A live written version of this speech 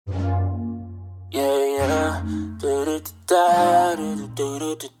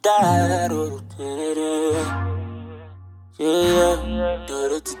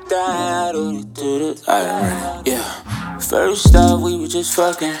yeah. Yeah. First off, we were just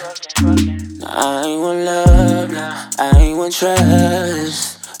fucking. Now I ain't want love, now I ain't want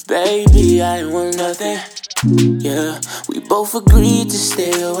trust. Baby, I ain't want nothing. Yeah, we both agreed to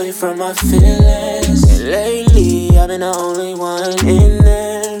stay away from our feelings. And lately, I've been the only one in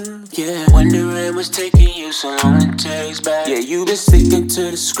them. Yeah, wondering what's taking you so long to text back. Yeah, you been sticking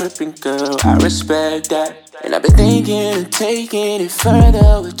to the script, and girl, I respect that. And I've been thinking of taking it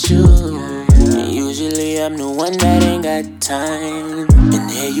further with you. And usually I'm the one that ain't got time. And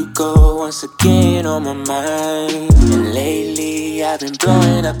here you go once again on my mind. And lately I've been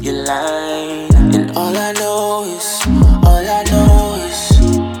blowing up your line. And all I know is,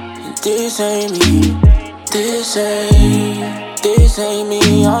 and this ain't me, this ain't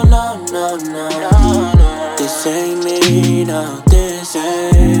me, oh no, no, no, no. This ain't me, no, this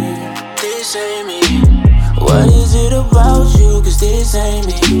ain't me. What is it about you, cause this ain't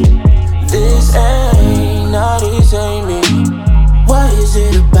me, this ain't, no, this ain't me. What is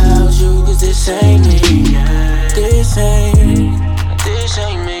it about you, cause this ain't me, this ain't me.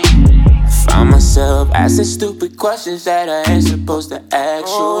 Found myself asking stupid questions that I ain't supposed to ask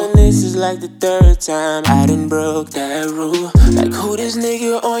you. And this is like the third time I done broke that rule. Like, who this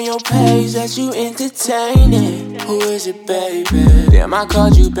nigga on your page that you entertaining? Who is it, baby? Damn, I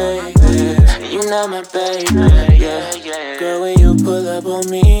called you baby, you not my baby, yeah. Girl, when you pull up on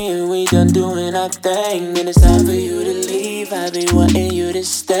me and we done doing our thing, and it's time for you to leave, I be wanting you to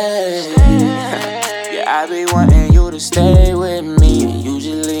stay. Yeah, I be wanting you to stay with me. And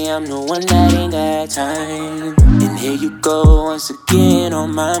usually I'm the one that ain't got time. And here you go once again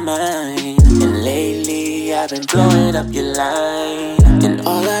on my mind. And lately I've been blowing up your line. And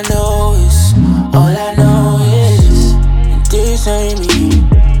all I know is, and this ain't me,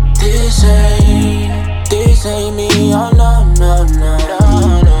 this ain't me, oh no, no, no,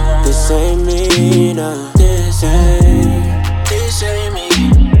 no. This ain't me, no, this ain't me.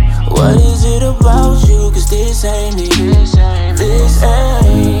 What is it about you, cause this ain't me, this ain't,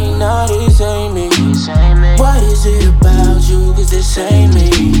 no, this ain't me. What is it about you, cause this ain't me,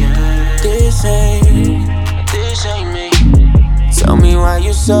 this ain't me. Tell me why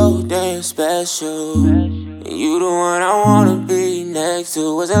you so damn special. You the one I wanna be next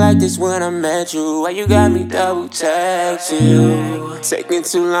to. Wasn't like this when I met you. Why you got me double texting you? Taking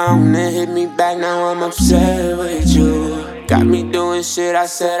too long to hit me back, now I'm upset with you. Got me doing shit I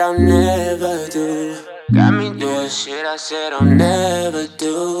said I'll never do. Got me doing shit I said I'll never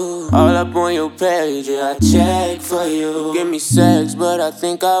do. All up on your page, yeah, I check for you. Give me sex, but I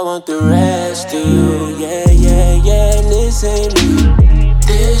think I want the rest of you. Yeah, and this ain't me,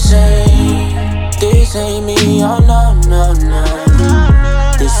 this ain't me, oh no, no, no.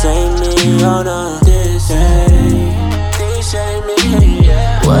 This ain't me, oh no.